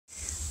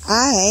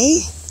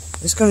I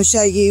was going to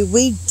show you,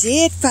 we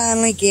did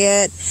finally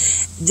get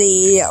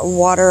the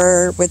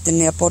water with the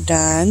nipple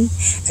done,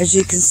 as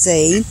you can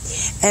see,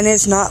 and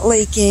it's not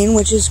leaking,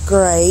 which is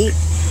great.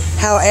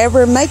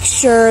 However, make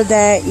sure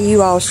that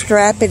you all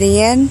strap it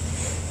in,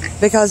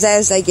 because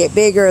as they get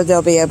bigger,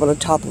 they'll be able to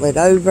topple it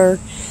over.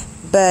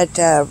 But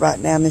right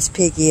now, Miss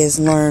Piggy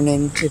is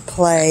learning to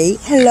play.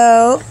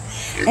 Hello.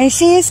 And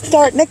she is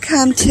starting to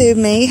come to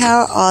me.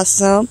 How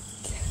awesome.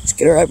 Let's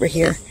get her over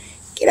here.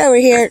 Get over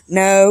here.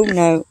 No,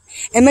 no.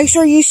 And make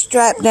sure you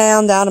strap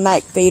down the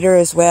automatic feeder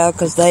as well,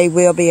 because they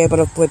will be able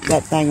to flip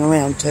that thing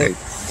around too.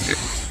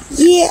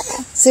 Yeah.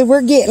 So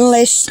we're getting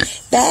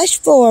less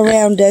bashful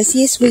around us.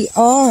 Yes, we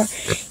are.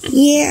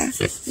 Yeah.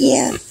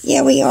 Yeah.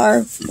 Yeah, we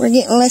are. We're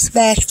getting less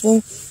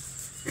bashful.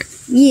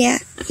 Yeah.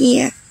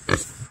 Yeah.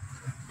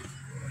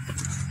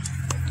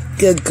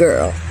 Good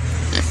girl.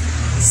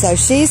 So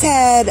she's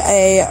had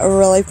a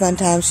really fun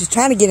time. She's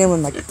trying to get in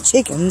with my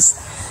chickens.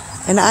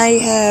 And I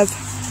have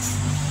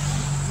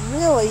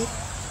really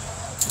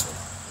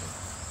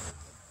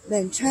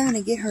been trying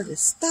to get her to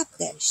stop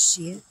that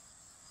shit.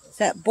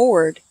 That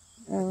board.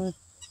 And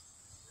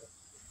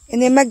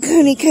then my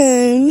Goonie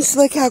Coons.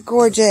 Look how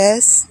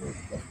gorgeous.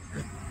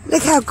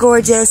 Look how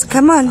gorgeous.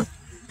 Come on.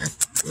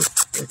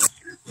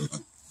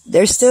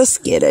 They're still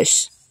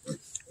skittish.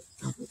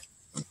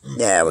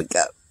 There we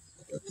go.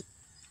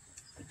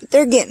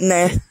 They're getting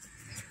there.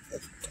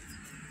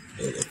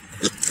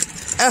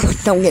 Oh,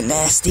 don't get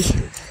nasty.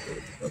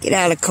 Get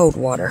out of cold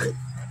water.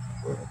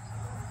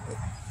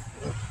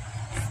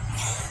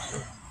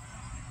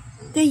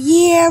 But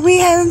yeah, we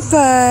having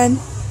fun.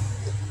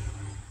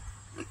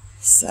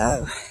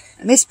 So,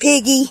 Miss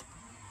Piggy.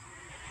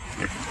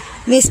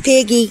 Miss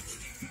Piggy.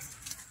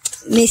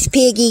 Miss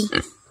Piggy.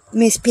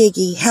 Miss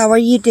Piggy, how are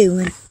you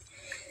doing?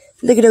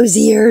 Look at those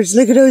ears.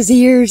 Look at those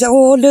ears.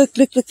 Oh, look,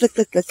 look, look, look,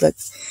 look, look, look.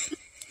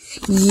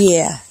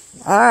 Yeah.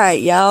 All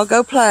right, y'all,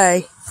 go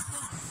play.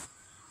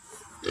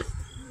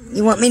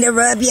 You want me to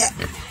rub you?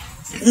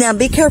 Now,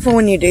 be careful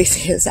when you do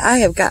this. I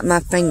have got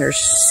my fingers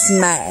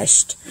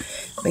smashed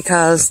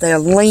because they'll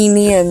lean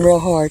in real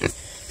hard.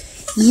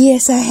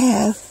 Yes, I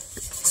have.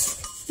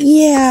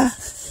 Yeah.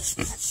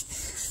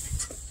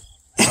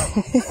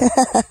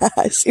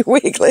 She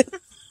wiggling.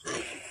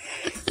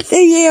 So,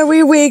 yeah,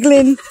 we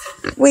wiggling.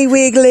 We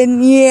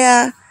wiggling,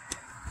 yeah.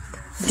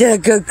 That's a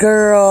good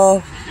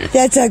girl.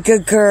 That's a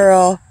good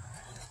girl.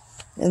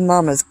 And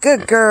Mama's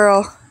good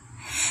girl.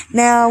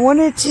 Now, I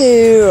wanted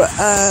to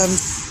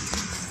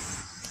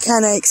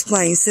kind of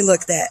explain. See,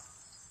 look at that.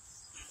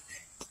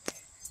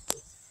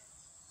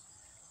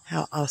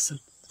 How awesome.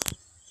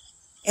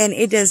 And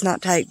it does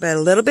not take but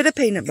a little bit of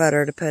peanut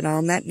butter to put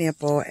on that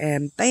nipple,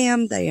 and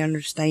bam, they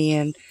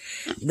understand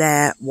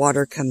that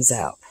water comes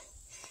out.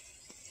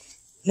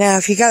 Now,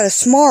 if you got a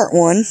smart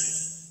one,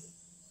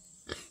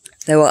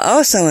 they will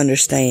also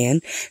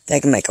understand they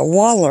can make a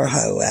waller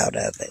hoe out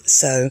of it.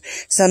 So,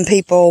 some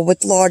people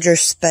with larger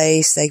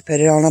space, they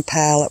put it on a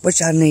pallet,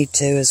 which I need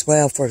to as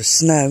well for the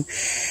snow.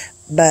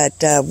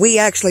 But we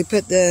actually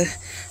put the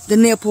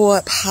nipple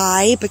up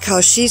high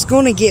because she's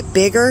going to get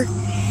bigger.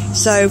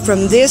 So,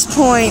 from this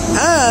point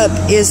up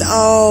is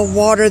all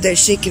water that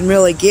she can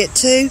really get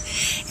to.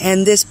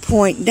 And this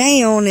point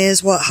down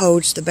is what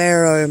holds the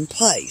barrow in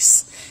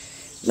place.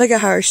 Look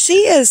at her.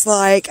 She is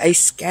like a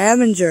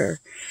scavenger.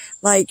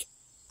 Like,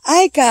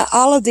 I got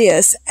all of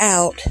this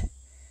out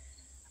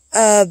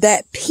of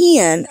that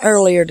pen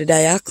earlier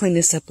today. I'll clean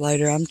this up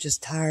later. I'm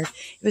just tired.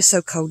 It was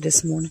so cold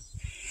this morning.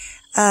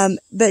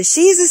 But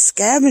she's a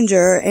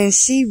scavenger, and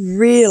she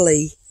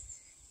really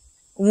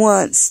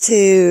wants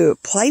to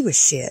play with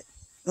shit.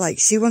 Like,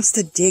 she wants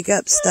to dig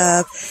up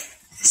stuff,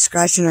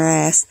 scratching her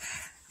ass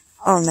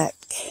on that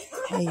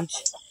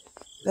cage.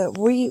 But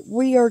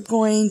we are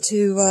going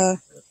to,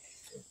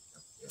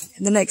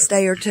 the next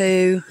day or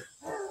two,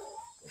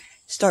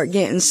 start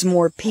getting some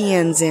more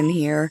pins in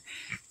here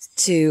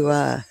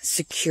to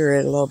secure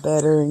it a little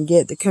better and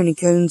get the Goonie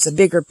Coons a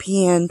bigger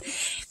pin,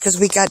 because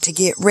we got to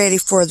get ready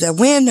for the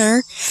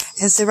winter.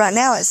 And so right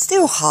now it's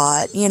still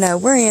hot. You know,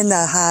 we're in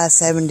the high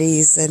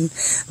 70s and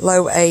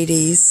low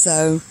 80s.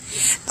 So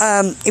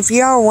if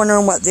you are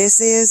wondering what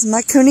this is,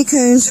 my Goonie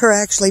Coons are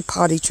actually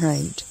potty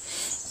trained.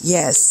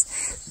 Yes,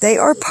 they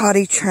are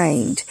potty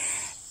trained.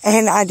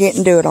 And I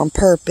didn't do it on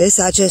purpose.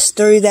 I just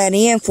threw that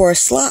in for a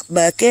slop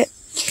bucket.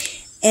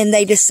 And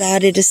they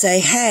decided to say,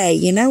 hey,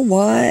 you know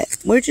what?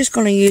 We're just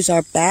going to use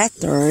our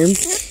bathroom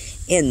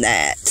in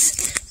that.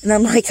 And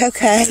I'm like,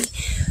 okay.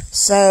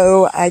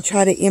 So I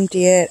try to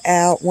empty it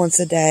out once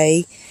a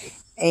day.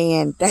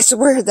 And that's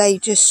where they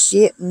just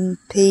shit and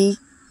pee,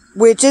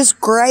 which is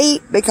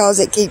great because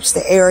it keeps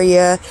the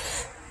area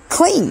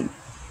clean.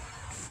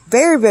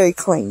 Very, very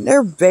clean.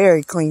 They're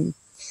very clean.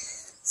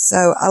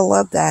 So I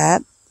love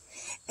that.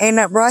 And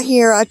right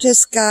here, I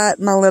just got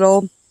my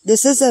little...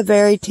 This is a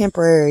very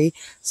temporary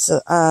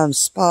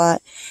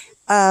spot.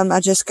 I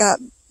just got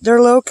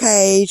their little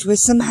cage with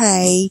some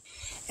hay.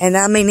 And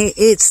I mean,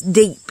 it's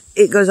deep.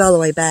 It goes all the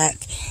way back.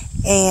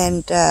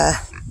 And,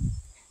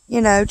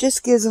 you know,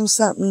 just gives them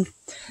something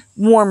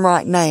warm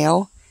right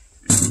now.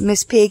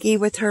 Miss Piggy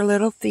with her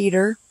little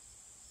feeder.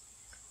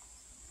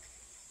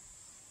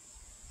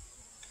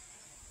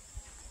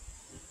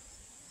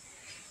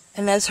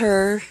 And that's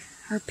her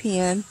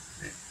pen.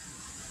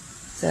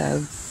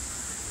 So,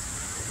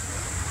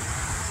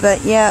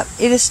 but yeah,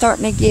 it is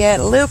starting to get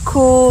a little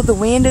cool. The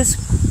wind is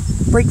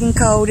freaking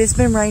cold. It's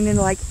been raining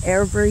like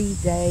every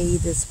day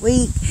this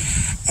week.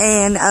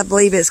 And I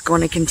believe it's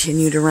going to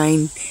continue to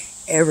rain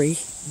every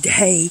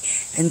day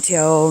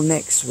until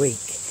next week.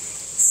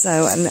 So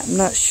I'm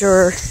not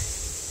sure.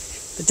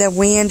 But the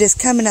wind is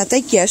coming. I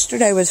think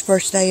yesterday was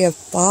first day of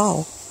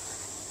fall.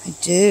 I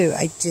do.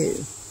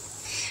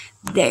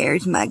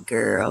 There's my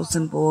girls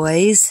and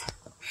boys.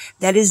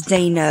 That is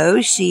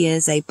Dino. She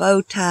is a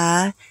bow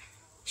tie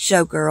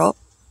showgirl.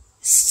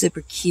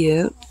 Super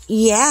cute.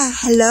 Yeah,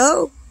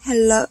 hello.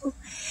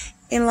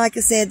 And like I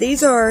said,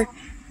 these are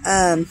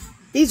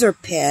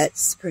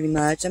pets pretty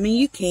much. I mean,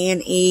 you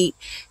can eat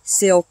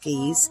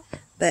silkies,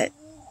 but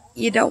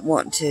you don't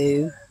want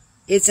to.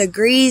 It's a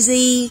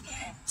greasy,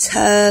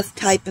 tough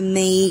type of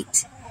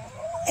meat,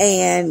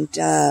 and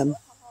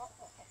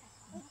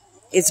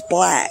it's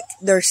black.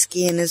 Their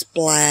skin is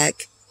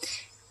black.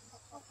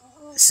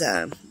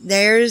 So,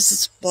 there's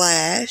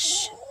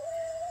Splash.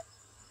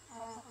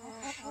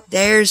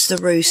 There's the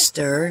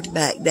rooster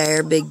back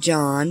there, Big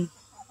John.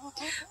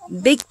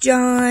 Big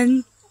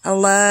John, I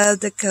love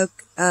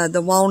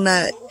the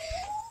walnut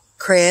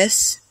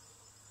crest.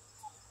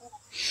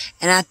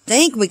 And I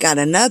think we got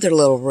another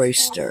little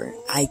rooster.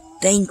 I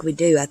think we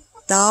do. I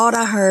thought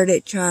I heard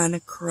it trying to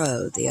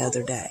crow the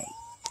other day.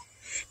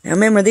 Now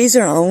remember, these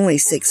are only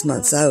 6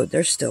 months old.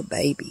 They're still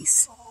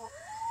babies.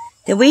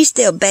 Then we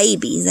still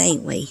babies,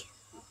 ain't we?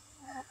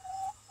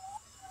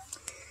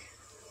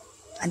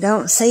 I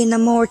don't see no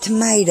more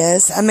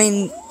tomatoes. I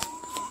mean,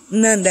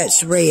 none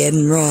that's red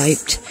and ripe.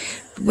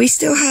 We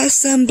still have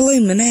some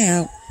blooming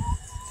out.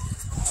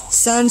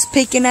 Sun's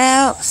peeking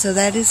out, so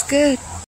that is good.